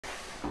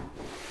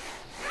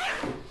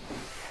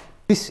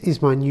This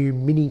is my new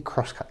mini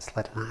crosscut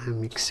sled and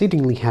I'm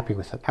exceedingly happy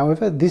with it.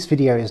 However, this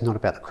video is not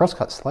about the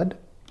crosscut sled,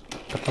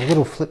 but the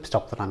little flip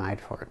stop that I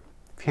made for it.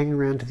 If you hang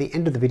around to the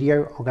end of the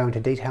video, I'll go into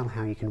detail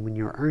how you can win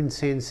your own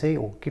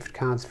CNC or gift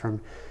cards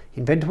from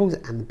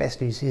Inventables, and the best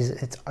news is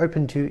it's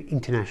open to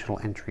international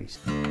entries.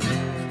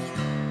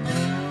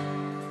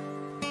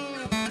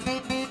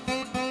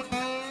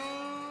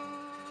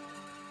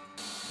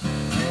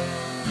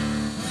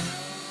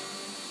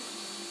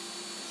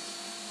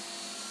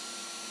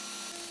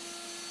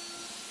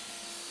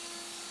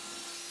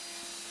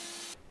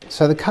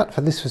 So the cut for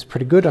this was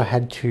pretty good. I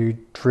had to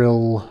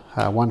drill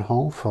one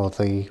hole for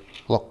the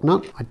lock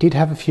nut. I did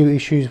have a few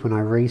issues when I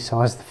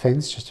resized the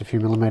fence, just a few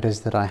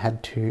millimeters, that I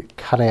had to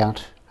cut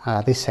out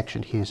this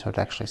section here so it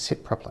actually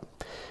sit properly.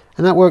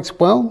 And that works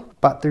well,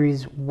 but there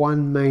is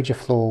one major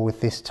flaw with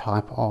this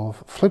type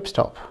of flip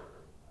stop.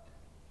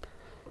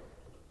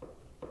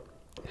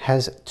 It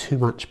has too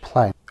much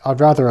play. I'd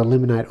rather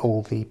eliminate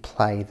all the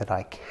play that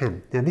I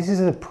can. Now this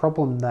is a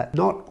problem that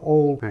not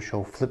all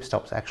commercial flip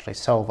stops actually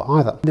solve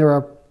either. There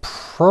are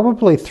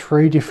probably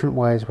 3 different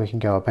ways we can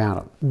go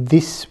about it.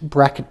 This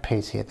bracket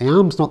piece here, the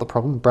arm's not the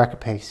problem, the bracket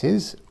piece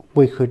is.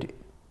 We could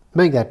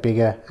make that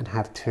bigger and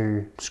have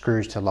 2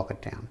 screws to lock it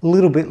down. A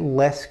little bit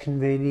less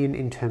convenient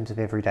in terms of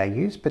everyday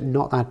use, but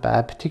not that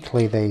bad.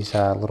 Particularly these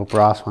little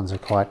brass ones are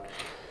quite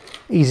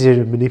easy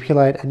to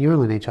manipulate, and you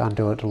only need to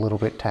undo it a little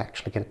bit to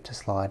actually get it to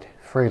slide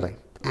freely.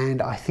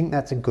 And I think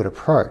that's a good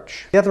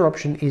approach. The other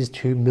option is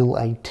to mill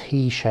a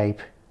T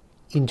shape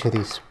into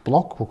this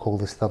block. We'll call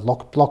this the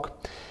lock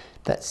block,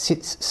 that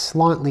sits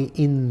slightly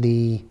in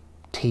the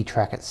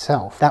T-track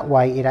itself. That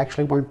way it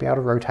actually won't be able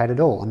to rotate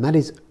at all, and that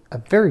is a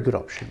very good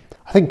option.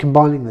 I think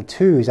combining the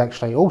 2 is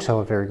actually also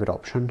a very good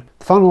option.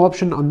 The final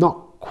option I'm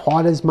not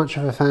quite as much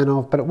of a fan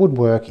of, but it would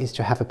work, is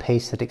to have a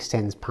piece that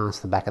extends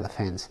past the back of the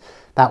fence.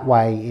 That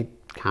way it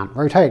can't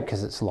rotate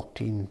because it's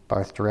locked in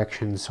both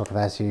directions. Sort of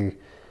as you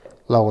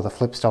lower the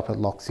flip stop, it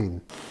locks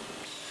in.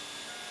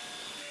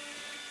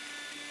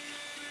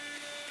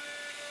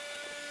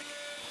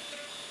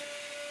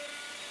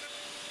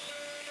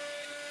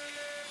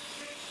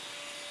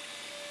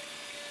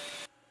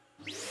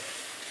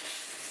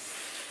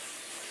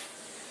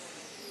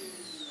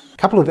 A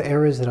couple of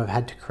errors that I've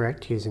had to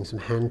correct using some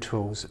hand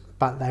tools,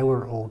 but they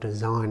were all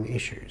design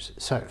issues.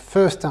 So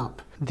first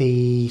up,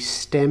 the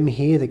stem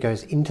here that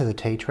goes into the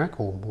T-track,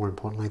 or more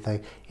importantly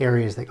the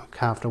areas that got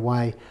carved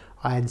away,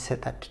 I had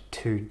set that to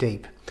too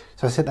deep.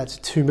 So I set that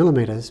to 2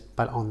 millimeters,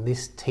 but on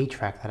this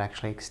T-track that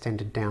actually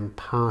extended down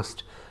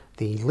past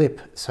the lip.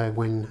 So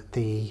when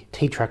the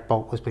T-track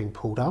bolt was being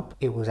pulled up,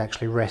 it was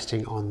actually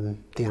resting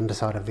on the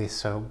underside of this,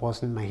 so it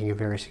wasn't making a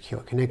very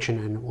secure connection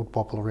and it would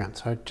wobble around.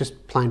 So I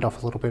just planed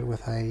off a little bit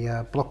with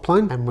a block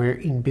plane and we're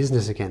in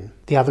business again.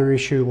 The other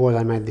issue was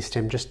I made this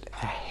stem just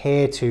a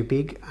hair too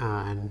big,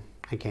 and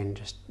again,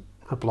 just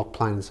a block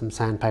plane and some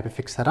sandpaper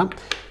fixed that up.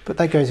 But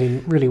that goes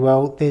in really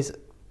well. There's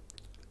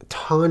a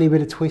tiny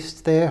bit of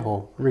twist there,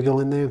 or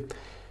wriggle in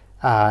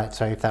there.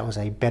 So if that was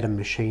a better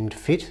machined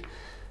fit,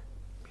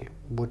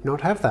 would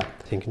not have that.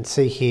 You can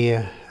see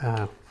here,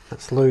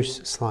 that's loose,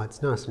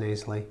 slides nice and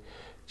easily.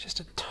 Just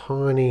a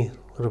tiny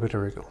little bit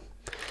of wriggle.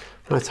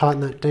 When I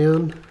tighten that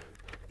down,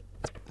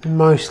 it's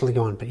mostly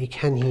gone, but you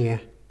can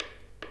hear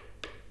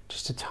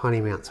just a tiny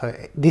amount. So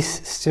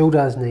this still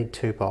does need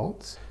 2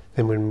 bolts.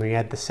 Then when we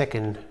add the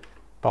second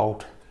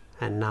bolt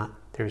and nut,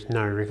 there is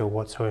no wriggle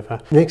whatsoever.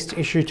 Next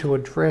issue to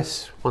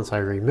address once I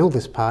remill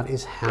this part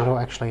is how to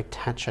actually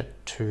attach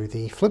it to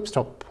the flip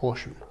stop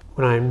portion.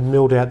 When I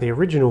milled out the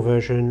original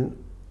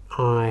version,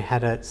 I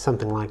had it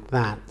something like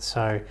that,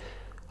 so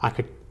I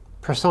could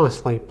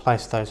precisely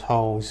place those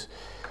holes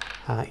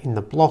in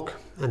the block,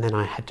 and then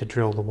I had to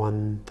drill the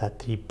one that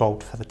the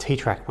bolt for the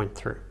T-track went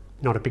through.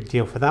 Not a big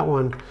deal for that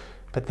one,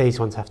 but these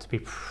ones have to be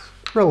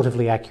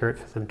relatively accurate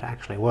for them to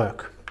actually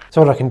work.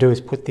 So what I can do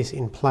is put this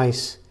in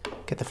place,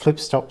 get the flip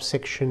stop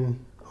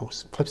section, or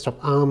flip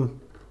stop arm,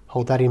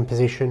 hold that in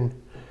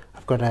position.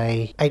 I've got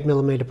a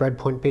 8mm brad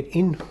point bit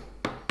in.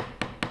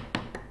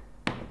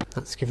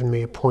 That's given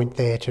me a point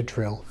there to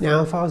drill.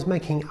 Now, if I was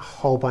making a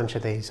whole bunch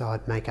of these,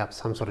 I'd make up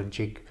some sort of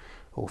jig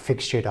or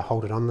fixture to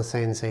hold it on the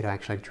CNC to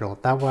actually drill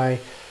it that way,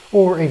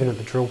 or even at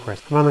the drill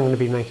press. I'm only going to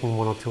be making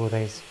 1 or 2 of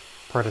these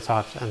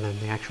prototypes and then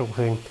the actual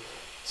thing.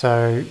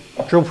 So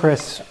drill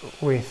press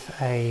with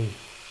a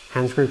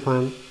hand screw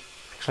plane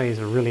actually is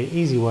a really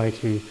easy way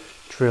to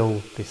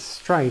drill this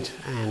straight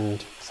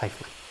and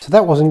safely. So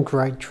that wasn't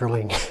great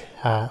drilling.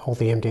 All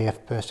the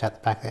MDF burst out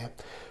the back there.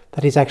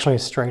 That is actually a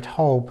straight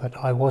hole, but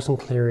I wasn't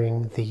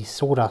clearing the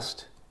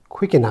sawdust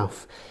quick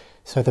enough,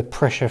 so the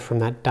pressure from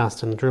that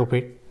dust and the drill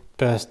bit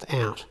burst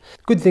out.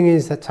 Good thing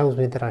is that tells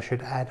me that I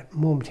should add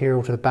more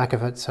material to the back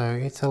of it, so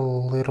it's a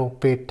little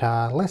bit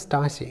less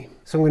dicey.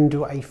 So I'm going to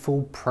do a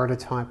full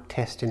prototype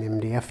test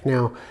in MDF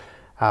now.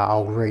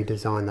 I'll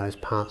redesign those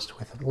parts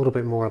with a little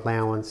bit more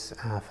allowance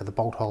for the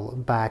bolt hole at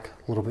the back,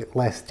 a little bit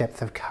less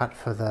depth of cut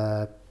for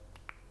the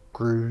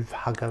groove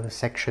hugger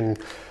section,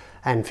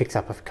 and fix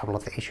up a couple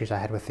of the issues I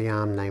had with the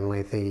arm,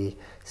 namely the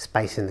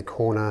space in the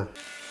corner.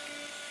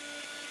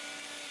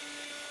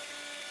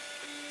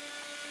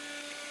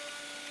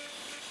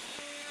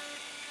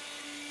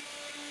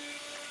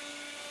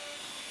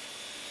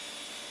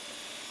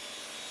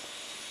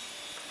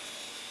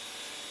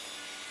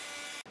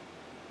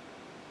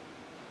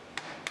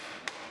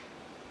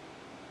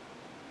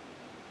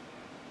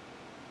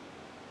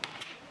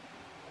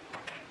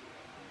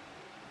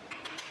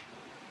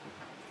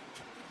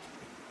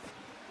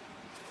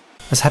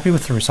 was happy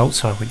with the results,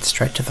 so I went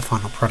straight to the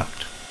final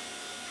product.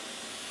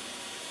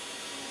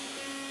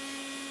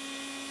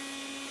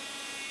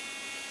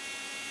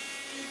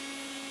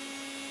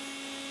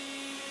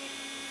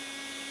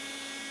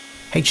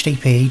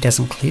 HDPE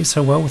doesn't clear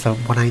so well with a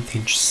 1/8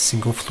 inch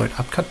single flute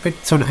upcut bit,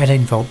 so an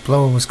 18 volt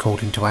blower was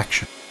called into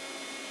action.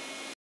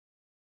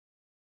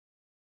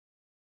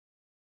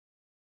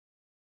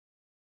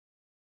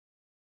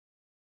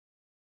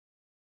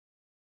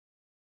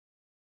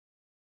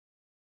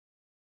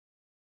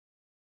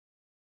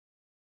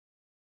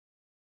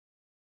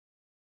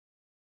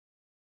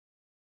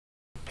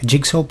 A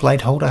jigsaw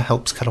blade holder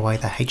helps cut away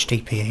the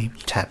HDPE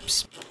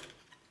tabs.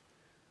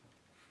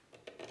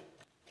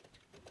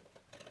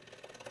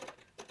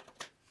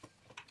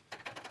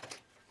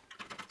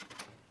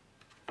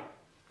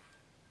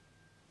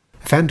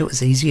 I found it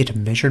was easier to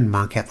measure and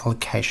mark out the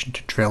location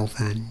to drill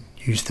than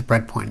use the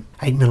breadpoint.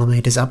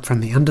 8mm up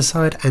from the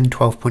underside and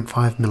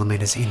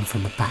 12.5mm in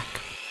from the back.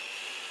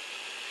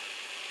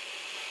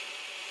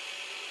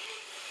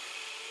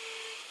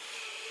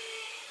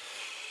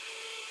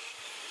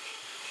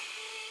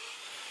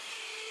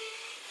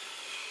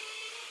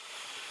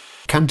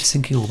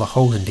 Countersinking all the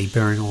hole and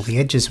deburring all the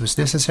edges was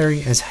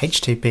necessary, as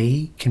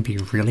HDPE can be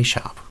really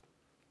sharp.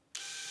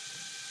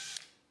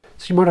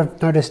 So you might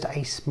have noticed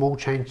a small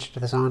change to the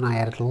design. I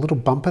added a little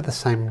bumper the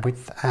same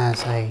width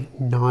as a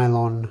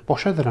nylon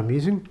washer that I'm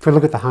using. If we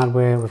look at the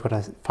hardware, we've got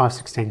a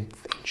 5/16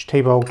 inch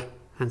T-bolt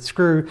and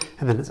screw,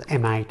 and then it's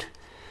M8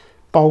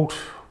 bolt,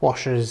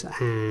 washers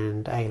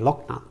and a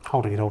lock nut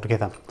holding it all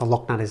together. The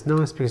lock nut is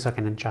nice because I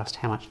can adjust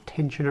how much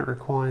tension it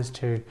requires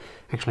to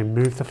actually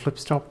move the flip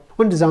stop.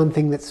 One design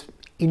thing that's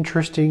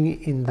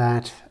interesting in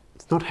that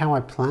it's not how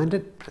I planned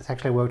it, but it's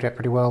actually worked out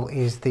pretty well,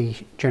 is the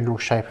general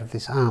shape of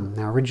this arm.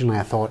 Now originally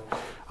I thought,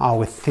 oh,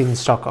 with thin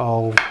stock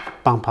I'll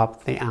bump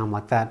up the arm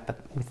like that, but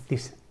with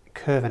this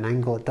curve and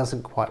angle it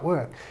doesn't quite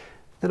work.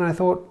 Then I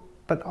thought,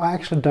 but I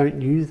actually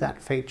don't use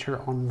that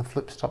feature on the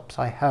flip stops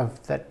I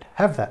have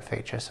that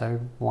feature,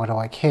 so why do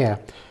I care?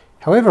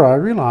 However, I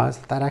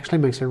realised that actually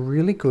makes a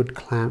really good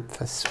clamp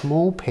for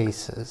small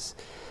pieces.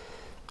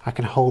 I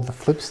can hold the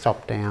flip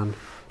stop down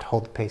to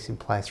hold the piece in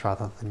place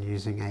rather than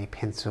using a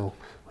pencil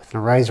with an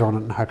eraser on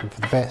it and hoping for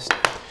the best.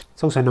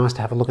 It's also nice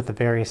to have a look at the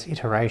various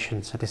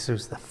iterations. So this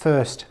was the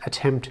first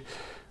attempt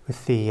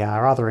with the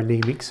rather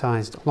anemic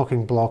sized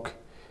locking block,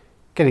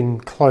 getting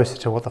closer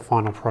to what the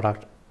final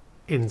product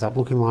ends up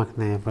looking like. And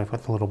there we've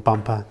got the little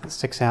bumper that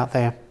sticks out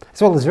there,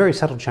 as well as very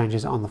subtle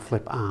changes on the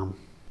flip arm.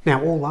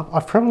 Now all up,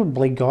 I've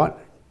probably got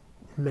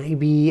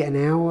maybe an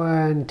hour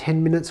and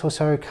 10 minutes or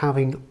so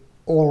carving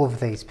all of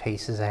these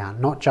pieces out,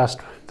 not just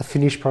the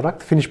finished product.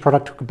 The finished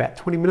product took about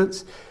 20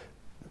 minutes,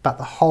 but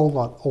the whole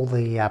lot, all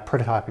the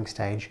prototyping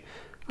stage,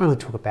 only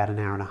took about an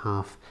hour and a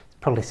half.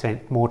 Probably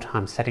spent more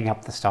time setting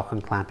up the stock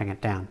and clamping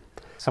it down.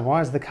 So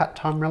why is the cut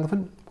time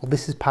relevant? Well,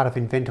 this is part of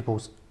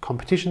Inventable's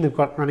competition they've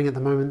got running at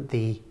the moment,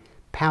 the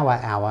Power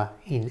Hour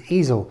in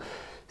Easel.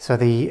 So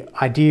the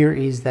idea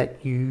is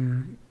that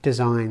you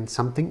design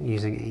something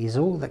using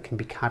Easel that can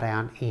be cut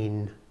out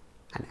in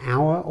an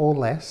hour or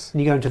less,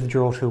 and you go into the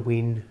draw to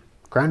win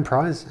grand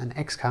prize, an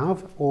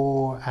X-Carve,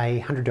 or a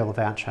 $100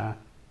 voucher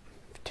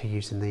to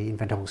use in the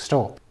Inventable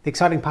store. The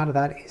exciting part of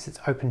that is it's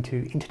open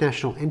to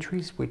international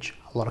entries, which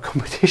a lot of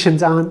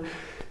competitions aren't,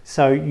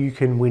 so you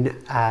can win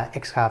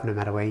X-Carve no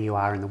matter where you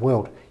are in the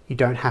world. You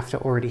don't have to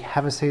already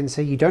have a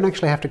CNC, you don't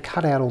actually have to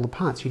cut out all the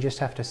parts, you just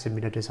have to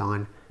submit a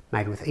design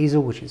made with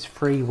Easel, which is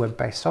free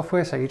web-based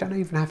software, so you don't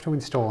even have to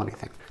install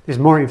anything. There's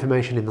more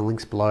information in the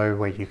links below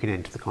where you can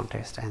enter the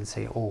contest and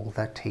see all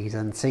the T's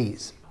and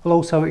C's. I'll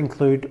also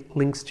include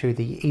links to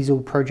the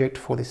Easel project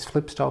for this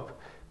flip stop,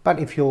 but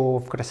if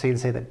you've got a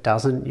CNC that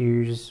doesn't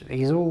use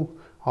Easel,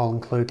 I'll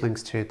include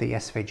links to the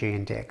SVG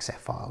and DXF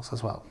files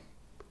as well.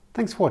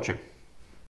 Thanks for watching.